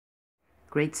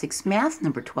Grade 6 Math,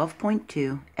 number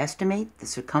 12.2, estimate the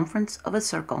circumference of a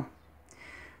circle.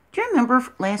 Do you remember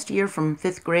last year from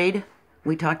 5th grade,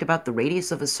 we talked about the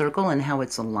radius of a circle and how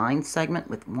it's a line segment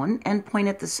with one endpoint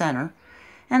at the center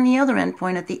and the other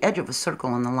endpoint at the edge of a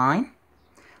circle on the line?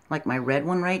 Like my red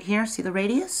one right here, see the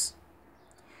radius?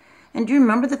 And do you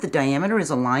remember that the diameter is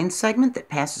a line segment that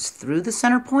passes through the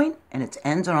center point and its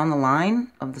ends are on the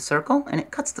line of the circle and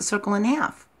it cuts the circle in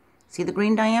half? See the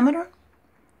green diameter?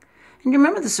 And you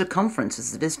remember the circumference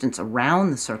is the distance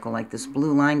around the circle, like this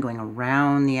blue line going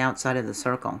around the outside of the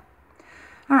circle.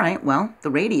 All right, well, the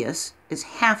radius is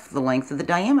half the length of the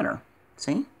diameter.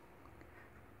 See?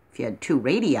 If you had two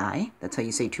radii, that's how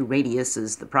you say two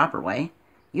radiuses the proper way,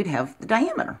 you'd have the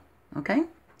diameter, okay?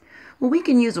 Well, we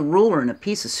can use a ruler and a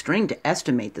piece of string to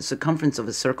estimate the circumference of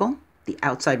a circle, the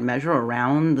outside measure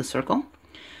around the circle.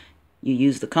 You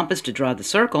use the compass to draw the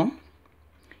circle.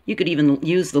 You could even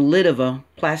use the lid of a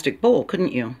plastic bowl,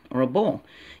 couldn't you? Or a bowl.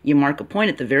 You mark a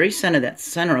point at the very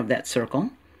center of that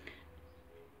circle.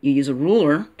 You use a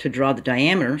ruler to draw the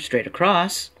diameter straight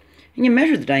across, and you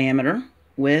measure the diameter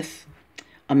with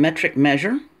a metric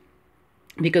measure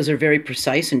because they're very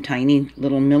precise and tiny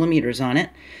little millimeters on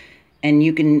it. And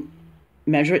you can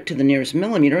measure it to the nearest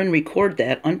millimeter and record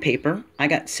that on paper. I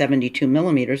got 72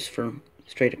 millimeters for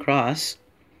straight across.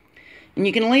 And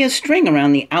you can lay a string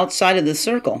around the outside of the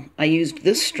circle. I used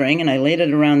this string and I laid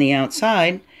it around the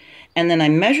outside, and then I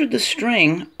measured the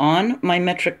string on my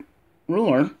metric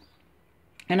ruler,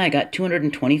 and I got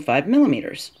 225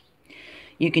 millimeters.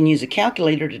 You can use a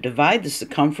calculator to divide the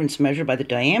circumference measure by the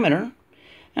diameter,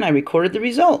 and I recorded the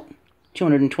result.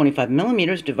 225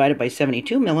 millimeters divided by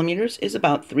 72 millimeters is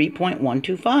about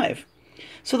 3.125.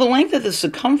 So the length of the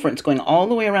circumference going all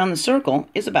the way around the circle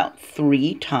is about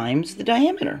 3 times the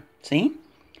diameter. See?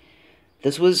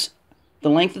 This was the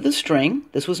length of the string.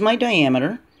 This was my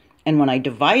diameter. And when I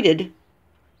divided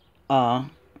the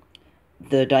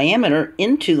diameter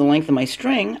into the length of my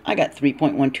string, I got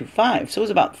 3.125. So it was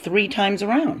about 3 times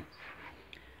around.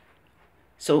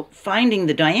 So finding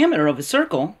the diameter of a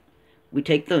circle, we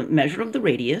take the measure of the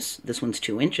radius, this one's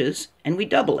 2 inches, and we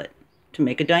double it to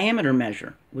make a diameter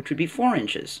measure, which would be 4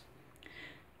 inches.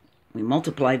 We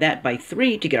multiply that by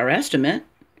 3 to get our estimate,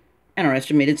 and our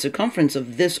estimated circumference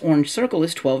of this orange circle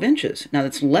is 12 inches. Now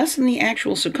that's less than the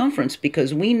actual circumference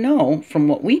because we know from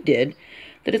what we did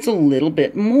that it's a little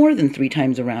bit more than 3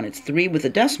 times around. It's 3 with a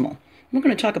decimal. We're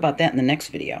going to talk about that in the next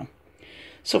video.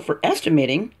 So for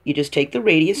estimating, you just take the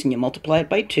radius and you multiply it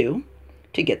by 2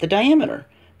 to get the diameter.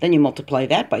 Then you multiply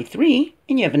that by 3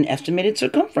 and you have an estimated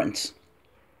circumference.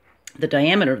 The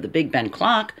diameter of the Big Ben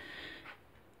clock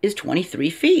is 23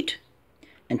 feet.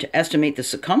 And to estimate the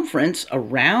circumference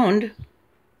around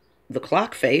the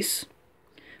clock face,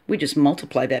 we just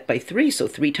multiply that by 3. So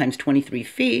 3 times 23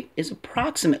 feet is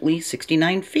approximately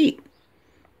 69 feet.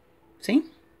 See?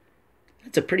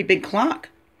 That's a pretty big clock.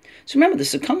 So remember, the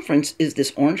circumference is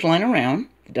this orange line around.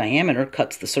 The diameter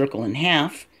cuts the circle in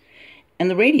half. And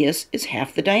the radius is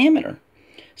half the diameter.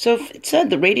 So if it said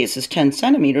the radius is 10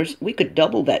 centimeters, we could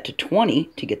double that to 20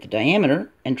 to get the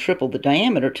diameter and triple the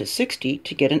diameter to 60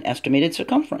 to get an estimated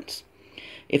circumference.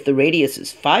 If the radius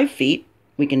is 5 feet,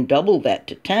 we can double that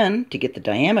to 10 to get the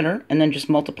diameter and then just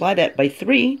multiply that by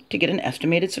 3 to get an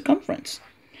estimated circumference.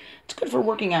 It's good for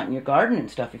working out in your garden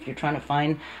and stuff. If you're trying to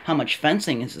find how much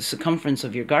fencing is the circumference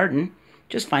of your garden,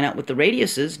 just find out what the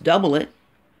radius is, double it,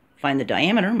 find the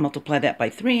diameter, multiply that by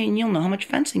 3, and you'll know how much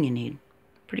fencing you need.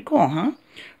 Pretty cool, huh?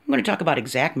 I'm going to talk about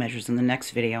exact measures in the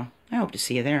next video. I hope to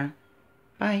see you there.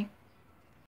 Bye.